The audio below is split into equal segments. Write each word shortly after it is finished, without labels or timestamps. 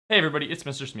Hey everybody, it's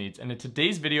Mr. Smedes, and in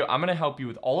today's video, I'm gonna help you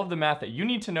with all of the math that you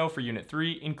need to know for Unit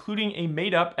 3, including a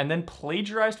made up and then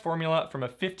plagiarized formula from a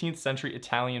 15th century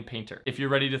Italian painter. If you're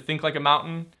ready to think like a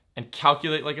mountain and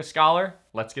calculate like a scholar,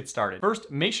 let's get started.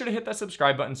 First, make sure to hit that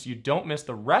subscribe button so you don't miss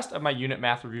the rest of my unit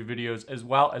math review videos, as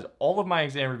well as all of my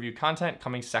exam review content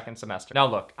coming second semester. Now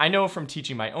look, I know from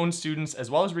teaching my own students, as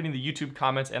well as reading the YouTube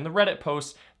comments and the Reddit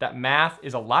posts, that math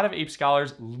is a lot of APE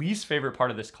scholars' least favorite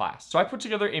part of this class. So I put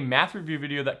together a math review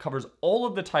video that covers all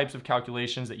of the types of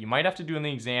calculations that you might have to do in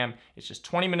the exam. It's just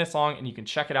 20 minutes long and you can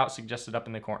check it out suggested up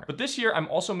in the corner. But this year, I'm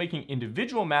also making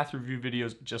individual math review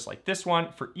videos just like this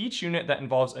one for each unit that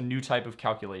involves a new type of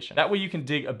calculation. That way you can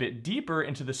dig a bit deeper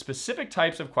into the specific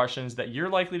types of questions that you're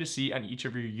likely to see on each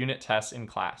of your unit tests in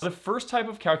class. The first type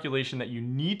of calculation that you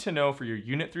need to know for your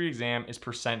Unit 3 exam is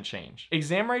percent change.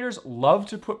 Exam writers love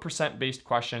to put percent-based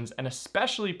questions and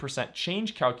especially percent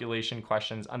change calculation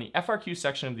questions on the FRQ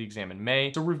section of the exam in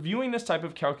May. So reviewing this type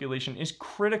of calculation is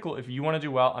critical if you want to do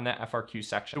well on that FRQ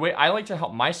section. The way I like to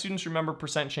help my students remember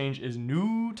percent change is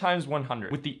new times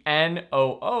 100, with the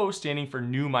NOO standing for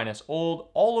new minus old,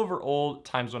 all over old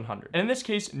times 100. And in this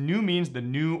case, new means the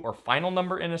new or final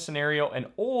number in a scenario, and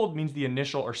old means the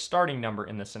initial or starting number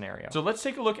in the scenario. So let's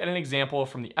take a look at an example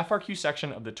from the FRQ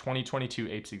section of the 2022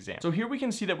 APES exam. So here we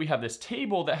can see that we have this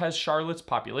table that has Charlotte's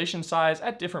population size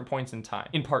at different points in time.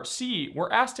 In part C,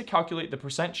 we're asked to calculate the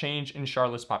percent change in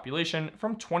Charlotte's population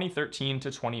from 2013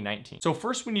 to 2019. So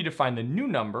first we need to find the new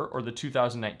number, or the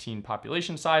 2019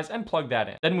 population size, and plug that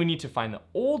in. Then we need to find the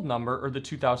old number, or the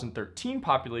 2013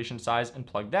 population size, and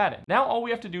plug that in. Now all we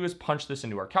have to do is punch this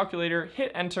into our calculator,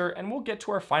 hit enter, and we'll get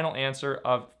to our final answer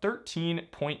of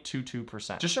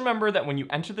 13.22%. Just remember that when you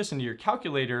enter this into your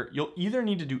calculator, you'll either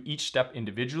need to do each step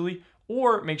individually,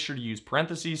 or make sure to use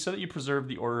parentheses so that you preserve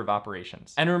the order of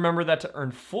operations. And remember that to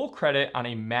earn full credit on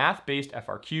a math-based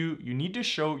FRQ, you need to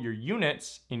show your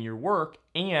units in your work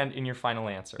and in your final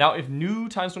answer. Now, if new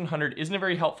times 100 isn't a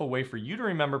very helpful way for you to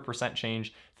remember percent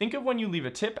change, think of when you leave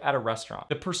a tip at a restaurant.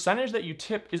 The percentage that you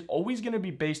tip is always going to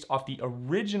be based off the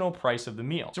original price of the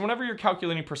meal. So whenever you're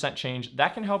calculating percent change,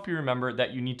 that can help you remember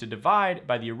that you need to divide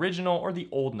by the original or the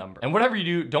old number. And whatever you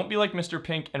do, don't be like Mr.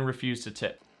 Pink and refuse to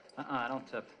tip. I don't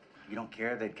tip. You don't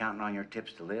care they're counting on your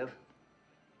tips to live?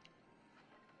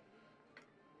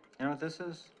 You know what this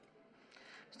is?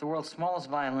 It's the world's smallest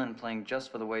violin playing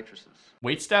just for the waitresses.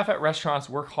 Waitstaff at restaurants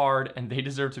work hard and they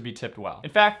deserve to be tipped well. In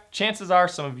fact, chances are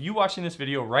some of you watching this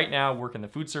video right now work in the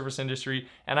food service industry,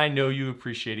 and I know you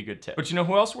appreciate a good tip. But you know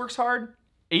who else works hard?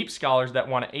 APE scholars that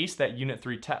want to ace that Unit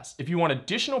 3 test. If you want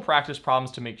additional practice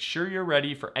problems to make sure you're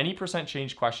ready for any percent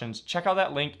change questions, check out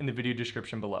that link in the video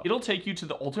description below. It'll take you to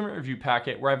the ultimate review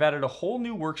packet where I've added a whole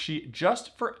new worksheet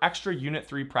just for extra Unit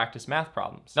 3 practice math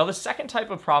problems. Now, the second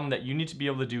type of problem that you need to be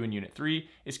able to do in Unit 3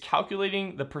 is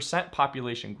calculating the percent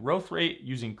population growth rate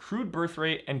using crude birth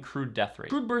rate and crude death rate.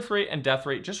 Crude birth rate and death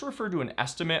rate just refer to an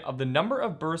estimate of the number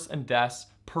of births and deaths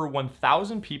per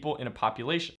 1,000 people in a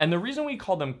population. And the reason we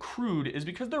call them crude is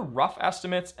because they're rough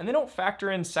estimates and they don't factor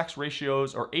in sex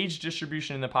ratios or age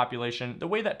distribution in the population the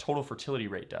way that total fertility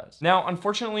rate does. Now,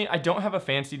 unfortunately, I don't have a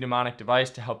fancy mnemonic device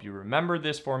to help you remember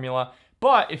this formula,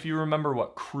 but if you remember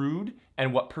what crude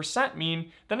and what percent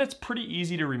mean, then it's pretty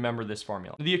easy to remember this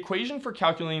formula. The equation for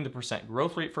calculating the percent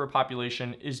growth rate for a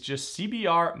population is just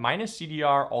CBR minus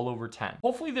CDR all over 10.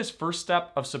 Hopefully this first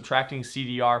step of subtracting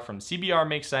CDR from CBR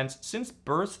makes sense, since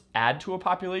births add to a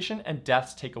population and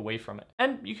deaths take away from it.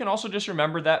 And you can also just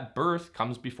remember that birth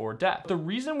comes before death. The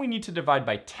reason we need to divide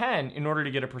by 10 in order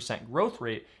to get a percent growth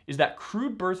rate is that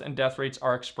crude birth and death rates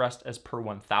are expressed as per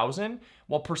 1,000,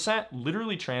 while percent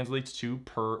literally translates to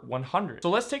per 100. So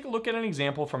let's take a look at an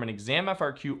example from an exam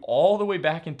FRQ all the way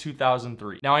back in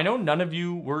 2003. Now, I know none of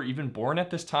you were even born at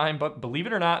this time, but believe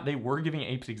it or not, they were giving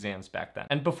APES exams back then.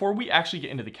 And before we actually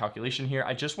get into the calculation here,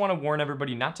 I just want to warn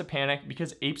everybody not to panic,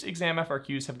 because APES exam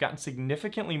FRQs have gotten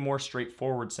significantly more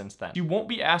straightforward since then. You won't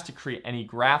be asked to create any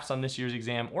graphs on this year's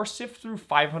exam or sift through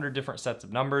 500 different sets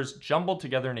of numbers jumbled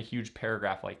together in a huge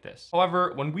paragraph like this.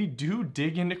 However, when we do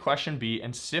dig into question B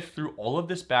and sift through all of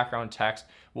this background text,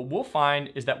 what we'll find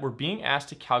is that we're being asked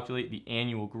to calculate the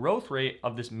annual growth rate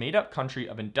of this made-up country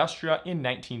of Industria in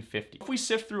 1950. If we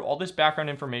sift through all this background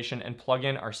information and plug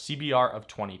in our CBR of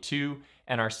 22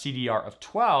 and our CDR of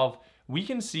 12, we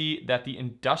can see that the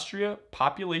industrial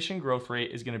population growth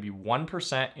rate is going to be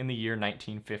 1% in the year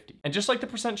 1950. And just like the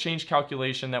percent change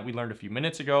calculation that we learned a few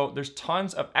minutes ago, there's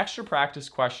tons of extra practice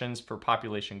questions for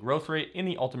population growth rate in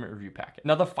the ultimate review packet.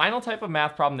 Now, the final type of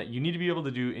math problem that you need to be able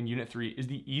to do in Unit 3 is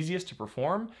the easiest to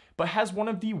perform, but has one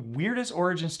of the weirdest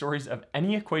origin stories of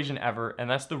any equation ever, and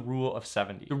that's the rule of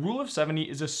 70. The rule of 70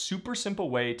 is a super simple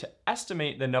way to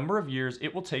estimate the number of years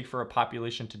it will take for a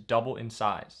population to double in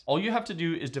size. All you have to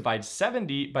do is divide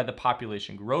 70 by the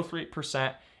population growth rate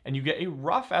percent, and you get a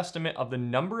rough estimate of the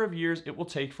number of years it will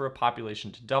take for a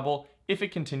population to double if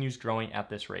it continues growing at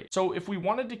this rate. So if we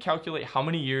wanted to calculate how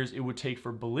many years it would take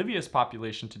for Bolivia's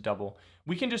population to double,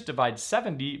 we can just divide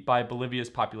 70 by Bolivia's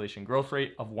population growth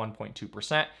rate of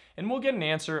 1.2%, and we'll get an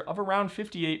answer of around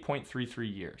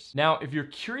 58.33 years. Now, if you're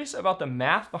curious about the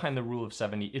math behind the rule of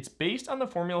 70, it's based on the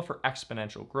formula for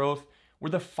exponential growth,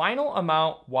 where the final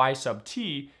amount y sub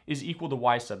t is equal to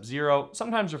y sub 0,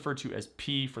 sometimes referred to as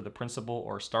p for the principal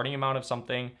or starting amount of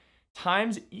something,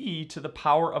 times e to the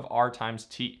power of r times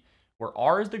t, where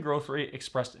r is the growth rate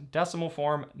expressed in decimal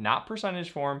form, not percentage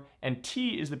form, and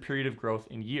t is the period of growth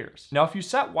in years. Now, if you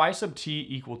set y sub t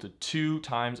equal to 2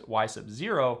 times y sub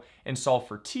 0 and solve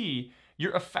for t,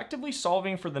 you're effectively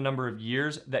solving for the number of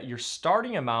years that your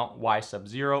starting amount, y sub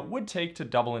 0, would take to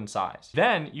double in size.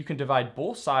 Then you can divide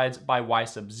both sides by y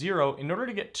sub 0 in order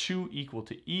to get 2 equal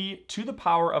to e to the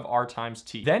power of r times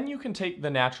t. Then you can take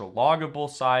the natural log of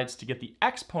both sides to get the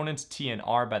exponents t and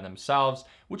r by themselves,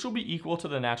 which will be equal to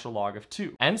the natural log of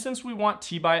 2. And since we want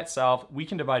t by itself, we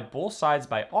can divide both sides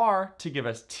by r to give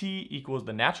us t equals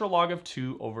the natural log of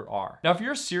 2 over r. Now, if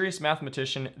you're a serious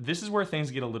mathematician, this is where things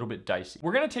get a little bit dicey.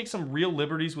 We're going to take some real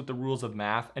liberties with the rules of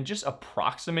math and just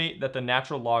approximate that the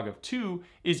natural log of 2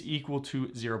 is equal to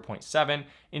 0.7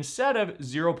 instead of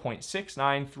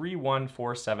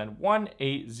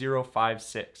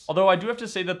 0.693147188056. Although I do have to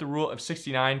say that the rule of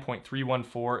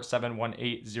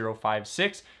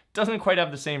 69.314718056 doesn't quite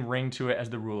have the same ring to it as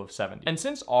the rule of 70. And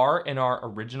since r in our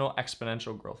original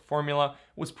exponential growth formula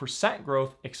was percent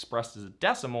growth expressed as a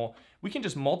decimal, we can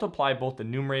just multiply both the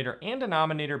numerator and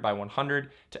denominator by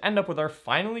 100 to end up with our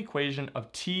final equation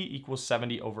of t equals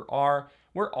 70 over r,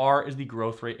 where r is the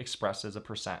growth rate expressed as a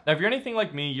percent. Now, if you're anything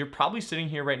like me, you're probably sitting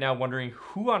here right now wondering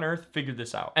who on earth figured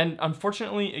this out. And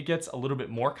unfortunately, it gets a little bit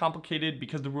more complicated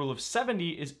because the rule of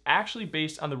 70 is actually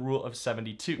based on the rule of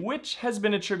 72, which has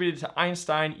been attributed to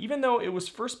Einstein, even though it was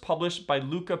first published by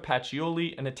Luca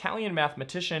Pacioli, an Italian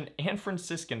mathematician and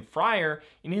Franciscan friar,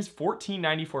 in his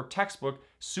 1494 textbook,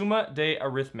 Summa de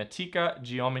Arithmetica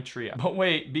Geometria. But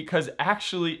wait, because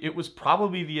actually it was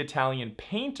probably the Italian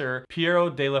painter Piero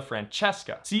della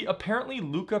Francesca. See, apparently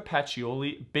Luca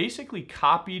Pacioli basically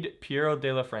copied Piero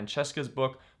della Francesca's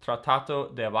book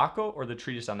Trattato de Abaco, or the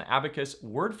treatise on the abacus,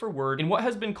 word for word, in what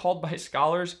has been called by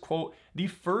scholars, quote, the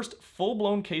first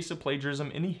full-blown case of plagiarism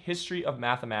in the history of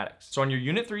mathematics. So on your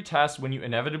Unit 3 test, when you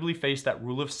inevitably face that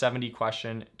rule of 70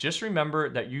 question, just remember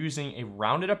that you're using a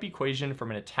rounded up equation from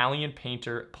an Italian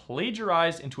painter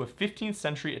plagiarized into a 15th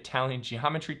century Italian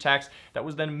geometry text that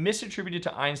was then misattributed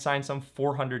to Einstein some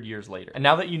 400 years later. And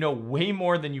now that you know way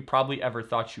more than you probably ever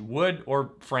thought you would,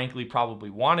 or frankly probably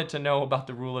wanted to know about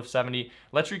the rule of 70,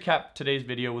 let's recap today's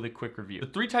video with a quick review. The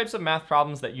 3 types of math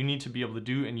problems that you need to be able to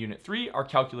do in Unit 3 are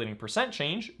calculating percent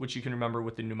change, which you can remember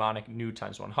with the mnemonic nu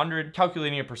times 100,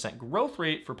 calculating a percent growth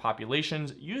rate for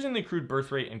populations using the crude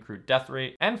birth rate and crude death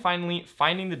rate, and finally,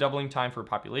 finding the doubling time for a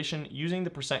population using the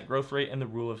percent growth rate and the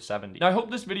rule of 70. Now, I hope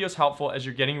this video is helpful as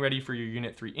you're getting ready for your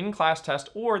Unit 3 in-class test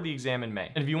or the exam in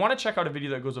May. And if you want to check out a video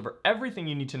that goes over everything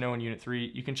you need to know in Unit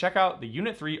 3, you can check out the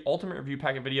Unit 3 Ultimate Review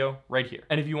Packet video right here.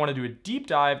 And if you want to do a deep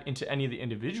dive into any of the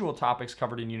individual topics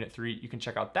covered in Unit 3, you can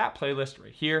check out that playlist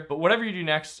right here. But whatever you do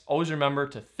next, always remember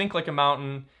to think like a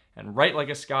mountain and write like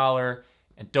a scholar,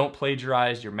 and don't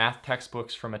plagiarize your math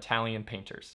textbooks from Italian painters.